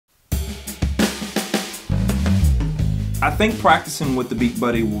I think practicing with the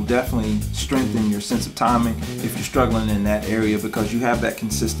BeatBuddy will definitely strengthen your sense of timing if you're struggling in that area, because you have that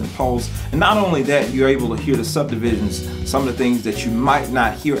consistent pulse. And not only that, you're able to hear the subdivisions, some of the things that you might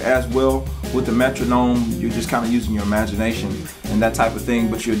not hear as well with the metronome. You're just kind of using your imagination and that type of thing,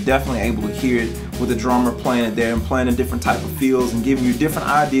 but you're definitely able to hear it with the drummer playing it there and playing a different type of feels and giving you different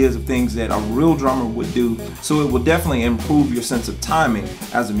ideas of things that a real drummer would do. So it will definitely improve your sense of timing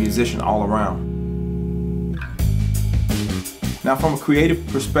as a musician all around. Now, from a creative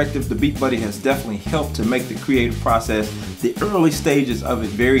perspective, the BeatBuddy has definitely helped to make the creative process, the early stages of it,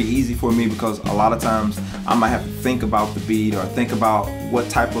 very easy for me, because a lot of times I might have to think about the beat or think about what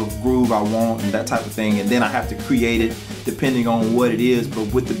type of groove I want and that type of thing, and then I have to create it depending on what it is.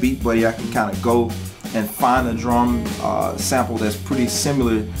 But with the BeatBuddy, I can kind of go and find a drum sample that's pretty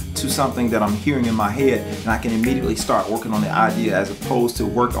similar to something that I'm hearing in my head, and I can immediately start working on the idea as opposed to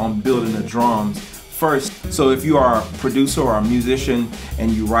work on building the drums first. So if you are a producer or a musician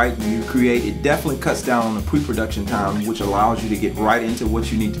and you write and you create, it definitely cuts down on the pre-production time, which allows you to get right into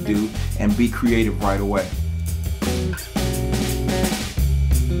what you need to do and be creative right away.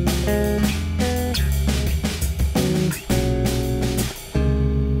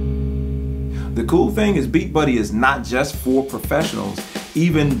 The cool thing is BeatBuddy is not just for professionals.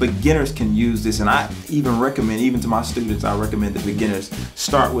 Even beginners can use this, and I even recommend, even to my students, I recommend that beginners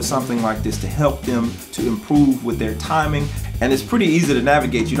start with something like this to help them to improve with their timing. And it's pretty easy to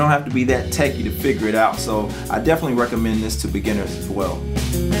navigate. You don't have to be that techie to figure it out. So I definitely recommend this to beginners as well.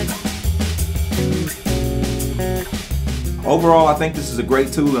 Overall, I think this is a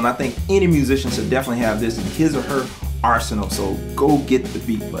great tool, and I think any musician should definitely have this in his or her arsenal. So go get the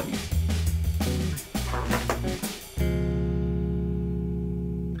BeatBuddy.